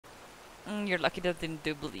You're lucky that didn't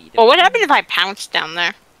do bleed. Well, what happened if I pounced down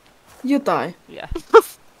there? You die. Yeah.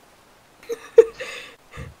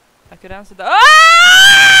 I could answer that.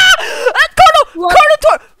 Ah!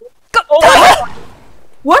 Corner!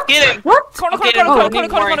 What? Get him! What? Corner! Chill!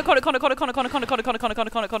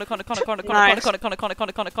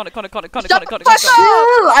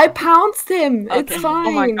 I pounced him! It's fine!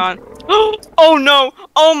 Oh my god. Oh no!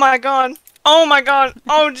 Oh my god! Oh my god!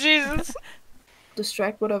 Oh Jesus!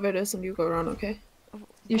 Distract whatever it is and you go around, okay?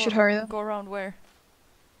 You should hurry though. Go around where?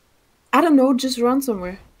 I don't know, just run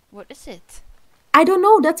somewhere. What is it? I don't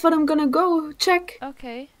know, that's what I'm gonna go check.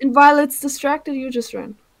 Okay. And while it's distracted, you just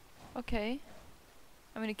run. Okay.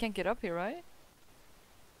 I mean, you can't get up here, right?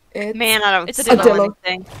 Man, I don't It's a see dildo.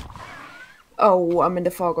 anything. Oh, I'm in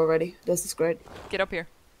the fog already. This is great. Get up here.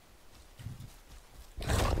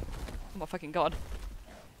 Oh my fucking god.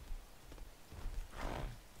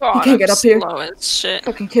 God, You can't get I'm up here. slow as shit.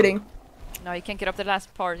 Fucking kidding. No, you can't get up the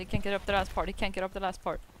last part. You can't get up the last part. You can't get up the last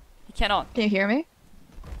part. You cannot. Can you hear me?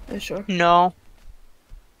 Are you sure? No.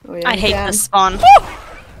 Oh, yeah, I you hate can. this spawn.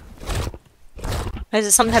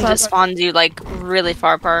 Because sometimes it spawns you like really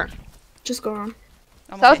far apart. Just go around.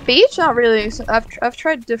 I'm South okay. Beach? Not really. So I've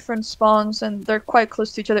tried different spawns and they're quite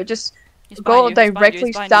close to each other. Just He's go behind you, he's behind you, directly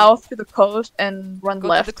he's behind south to the coast and run you. Go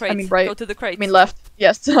left. to the crates. I mean right. Go to the crates. I mean left.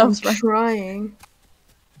 Yes, that I'm was right. trying.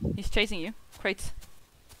 He's chasing you. Crates.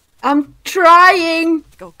 I'm trying!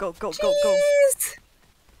 Go, go, go, go, go. Jeez.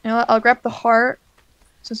 You know what? I'll grab the heart.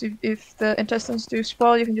 Since if the intestines do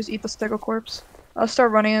spoil, you can just eat the stego corpse. I'll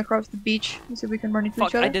start running across the beach and see if we can run into Fuck,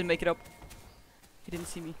 each other. I didn't make it up. He didn't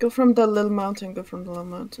see me. Go from the little mountain, go from the little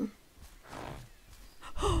mountain.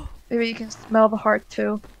 Maybe you can smell the heart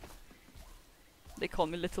too. They call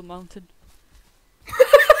me Little Mountain.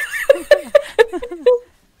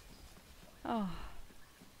 Oh.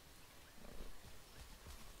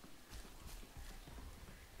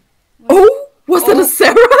 Oh! Was that a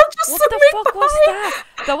Sarah just What the swimming fuck was by? that?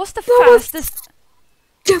 That was the That was- fastest.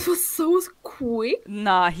 That was so quick.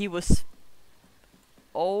 Nah, he was.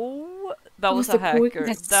 Oh, that was a the hacker.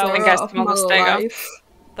 quickest That I was, guess Sarah of smell the my stego. life.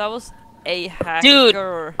 that was a hacker.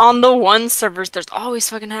 Dude. On the one servers, there's always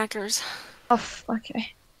fucking hackers. Oh,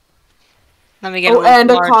 okay. Let me get Oh, a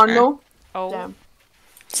and a larger. Carno. Oh, Damn.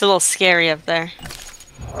 It's a little scary up there.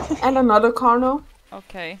 And another Carno.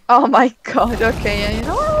 okay. Oh my god. Okay, yeah. You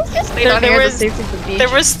know what? Let's just stay There- down there here at was- the safety of the beach.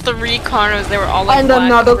 There was 3 Carnos. They were all like And black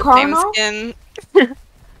another with the same Carno? skin.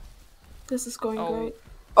 This is going Oh. great.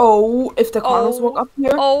 Oh, if the Carnos Oh. walk up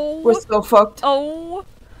here, Oh. we're so fucked. Oh.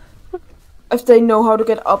 If they know how to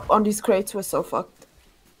get up on these crates, we're so fucked.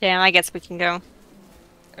 Damn, I guess we can go.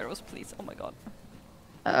 Arrows, please. Oh my god.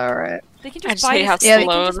 Alright. They can I just just hate bite how his, they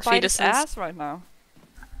slow can the just bite his fetus is. ass right now.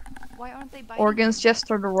 Why aren't they biting? Organs just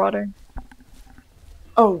or the water.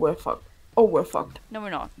 Oh, we're fucked. Oh, we're fucked. No, we're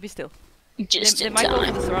not. Be still. Just They in might go for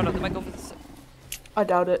time. the Serrano. They might go for the. I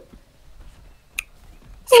doubt it.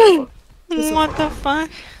 So fucked. What the fuck?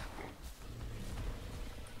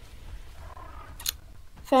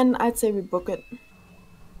 Fen, I'd say we book it.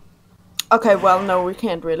 Okay, well, no, we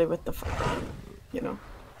can't really with the you know.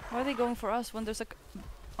 Why are they going for us when there's a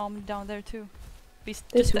down there too? Be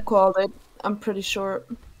They just who called it. I'm pretty sure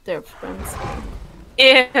they're friends.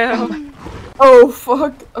 Ew. Oh,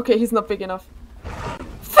 fuck. Okay, he's not big enough.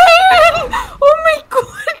 Fen! Oh my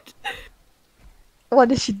god!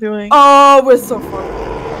 What is she doing? Oh, we're so fucked.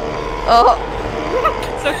 Oh.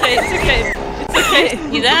 It's okay. It's okay. It's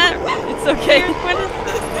okay. See that? It's okay.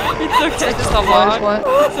 It's okay. Just a What log. is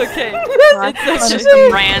what? It's okay. It's It's just okay. a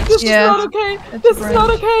branch. This Yeah. is not okay. It's This a is not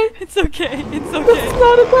branch. okay. It's okay. It's This okay. is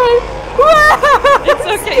not okay. It's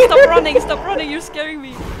okay. Stop running. Stop running. You're scaring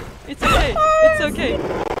me. It's okay. It's okay.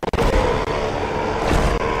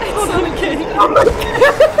 It's okay.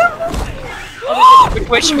 Which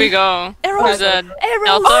way should we go? Arrows. To the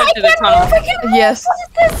Arrows. Delta to the tunnel? Yes.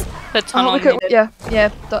 The Oh, tunnel. look at, yeah. Yeah.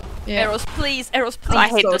 Arrows, please. Arrows, please. I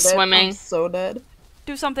hate so the dead. swimming. I'm so dead.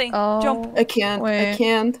 Do something. Oh. Jump. I can't. I Wait.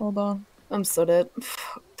 can't. Hold on. I'm so dead.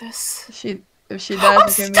 Fuck this. If she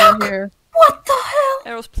dies, we can meet here. What the hell?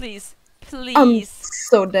 Arrows, please. I'm Please.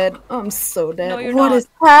 so dead. I'm so dead. No, you're What not. is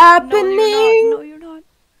happening? No, you're not.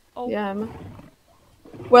 Oh. Yeah, I'm.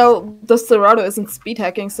 Well, the Serrano isn't speed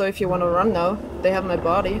hacking, so if you want to run now, they have my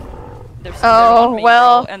body. There's Oh, on me,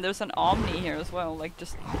 well. bro, and there's an Omni here as well. Like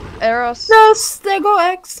just. Eros. Yes, there go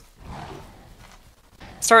X.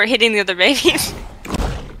 Start hitting the other babies.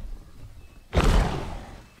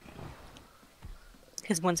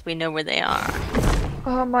 Because once we know where they are.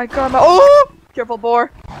 Oh my god. Oh! Careful,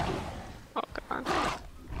 boar. Oh god.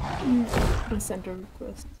 I sent a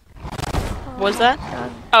request. Was that?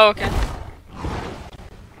 God. Oh, okay.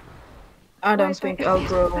 I don't Nice, think mate. I'll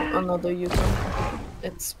grow another U-turn.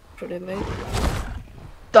 It's pretty late.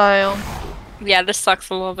 Damn. Yeah, this sucks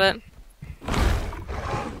a little bit.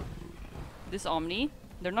 This Omni,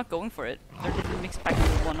 they're not going for it. They're just mixed back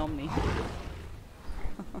with one Omni.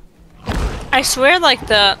 I swear, like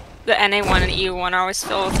the Na1 and EU1 are always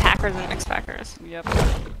filled with hackers and Mixpackers. Yep.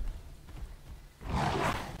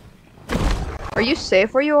 Are you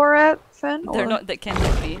safe where you are at, Fen? They're or- not. They can't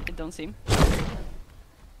hit me. It don't seem.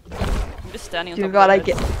 I'm just standing on You top gotta of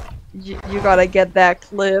the get. You gotta get that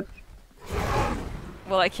clip.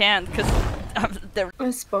 Well, I can't because they're.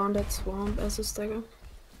 I spawned at swamp as a stagger.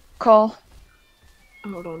 Call.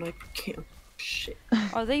 Hold on, I can't. Shit.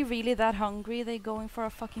 Are they really that hungry? They going for a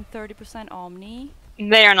fucking 30% Omni?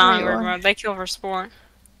 They are not There you hungry, are. bro. They kill for sport.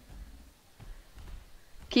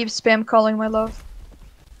 Keep spam calling, my love.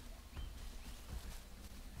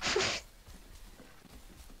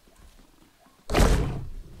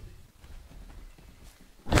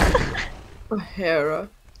 A Hera.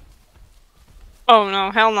 Oh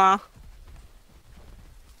no, hell no.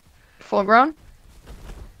 Full grown?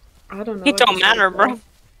 I don't know. It I don't just matter, jumped bro. out.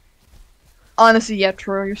 Honestly, yeah,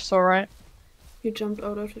 true. You're so right. He jumped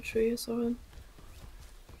out of the tree, I saw him.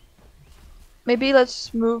 Maybe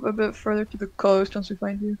let's move a bit further to the coast once we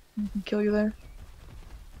find you. We can kill you there.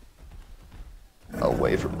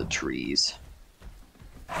 Away from the trees.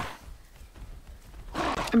 I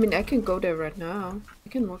mean, I can go there right now. I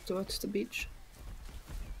can walk towards the beach.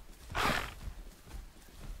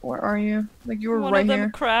 Where are you? Like, you were One right of them here.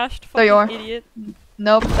 crashed. There you Fucking are. idiot.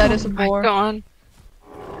 Nope, that is a My boar. God.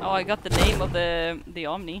 Oh, I got the name of the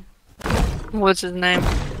Omni. What's his name?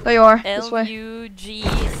 There you are. This way.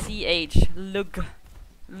 Lugch. Lug.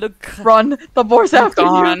 Lug. Run! The boar's after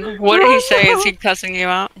God. you! What did he say? Is he cussing you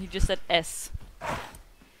out? He just said S.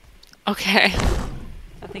 Okay.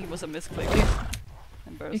 I think it was a misclick. You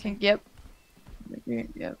Embarrassing. can, yep.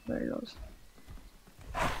 Yep, there he goes.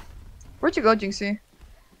 Where'd you go, Jinxie?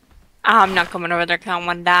 I'm not coming over there, can't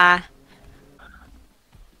one die.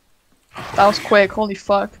 That was quick, holy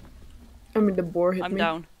fuck. I mean, the boar hit I'm me.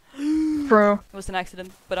 down. Bro. It was an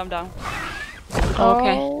accident, but I'm down.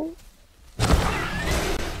 Okay. Oh.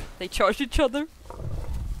 They charged each other.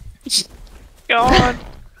 God.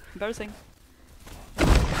 Embarrassing.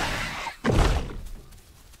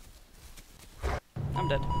 I'm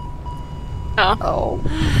dead. Oh.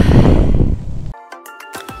 Oh.